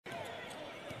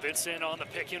Vincent on the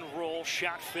pick and roll,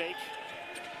 shot fake.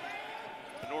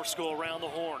 The Norse go around the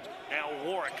horn. Now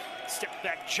Warwick, step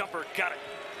back jumper, got it.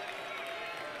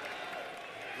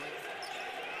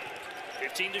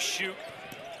 15 to shoot.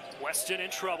 Weston in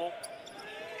trouble.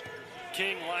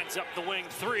 King lines up the wing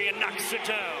three and knocks it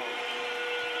down.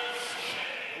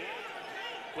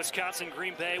 Wisconsin,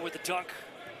 Green Bay with the dunk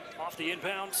off the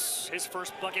inbounds. His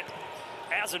first bucket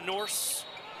as a Norse.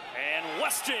 And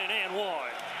Weston and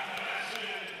one.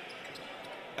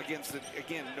 Against,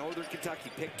 again, Northern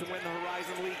Kentucky picked to win the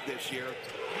Horizon League this year.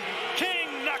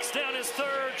 King knocks down his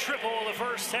third triple of the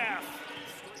first half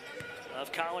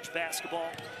of college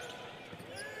basketball.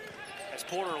 As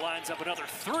Porter lines up another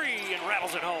three and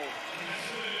rattles it home.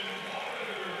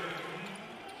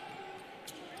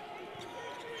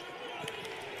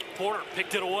 Porter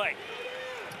picked it away.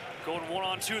 Going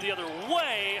 1-on-2 the other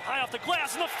way. High off the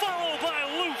glass and the follow by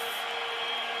Loof.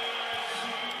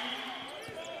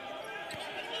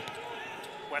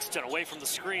 Weston away from the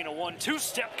screen. A 1-2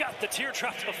 step. Got the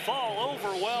teardrop to fall over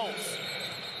Wells.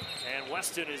 And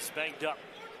Weston is banged up.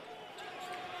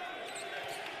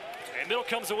 And Middle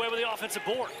comes away with the offensive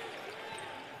board.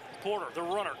 Porter, the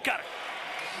runner, got it.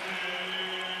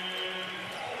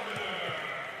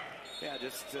 Yeah,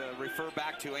 just refer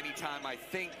back to any time I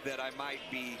think that I might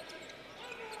be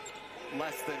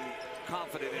less than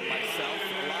confident in myself.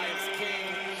 Elias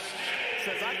King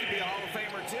says I could be a Hall of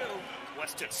Famer too.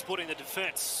 Weston splitting the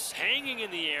defense, hanging in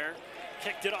the air,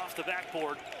 kicked it off the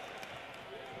backboard.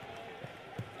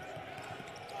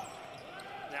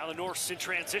 Now the Norse in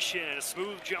transition and a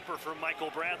smooth jumper from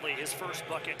Michael Bradley, his first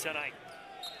bucket tonight.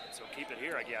 So keep it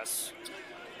here, I guess.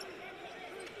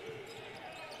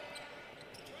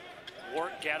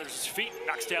 Warwick gathers his feet,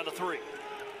 knocks down the three.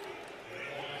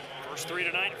 First three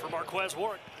tonight for Marquez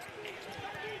Warwick.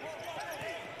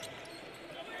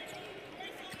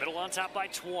 Middle on top by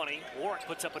 20. Warwick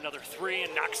puts up another three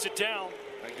and knocks it down.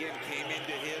 Again, came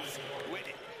into his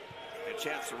a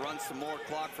chance to run some more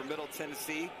clock for Middle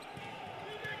Tennessee.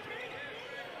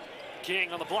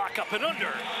 King on the block, up and under.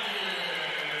 And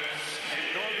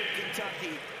Northern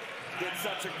Kentucky did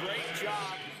such a great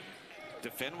job.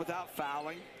 Defend without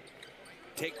fouling.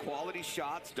 Take quality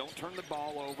shots. Don't turn the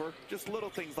ball over. Just little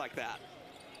things like that.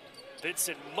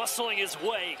 Vincent muscling his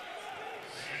way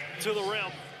to the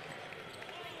rim.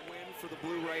 Win for the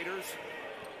Blue Raiders.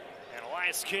 And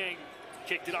Elias King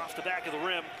kicked it off the back of the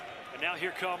rim. And now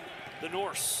here come the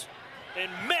Norse.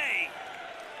 And May.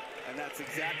 And that's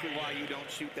exactly why you don't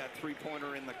shoot that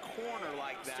three-pointer in the corner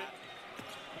like that.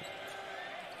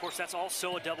 Of course, that's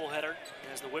also a doubleheader,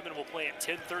 as the women will play at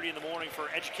 10:30 in the morning for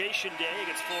Education Day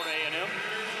against Florida A&M.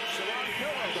 Shalon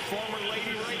Pillow, the former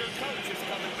Lady Raider coach, is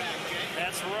coming back, Jay.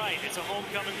 That's right. It's a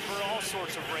homecoming for all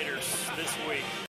sorts of Raiders this week.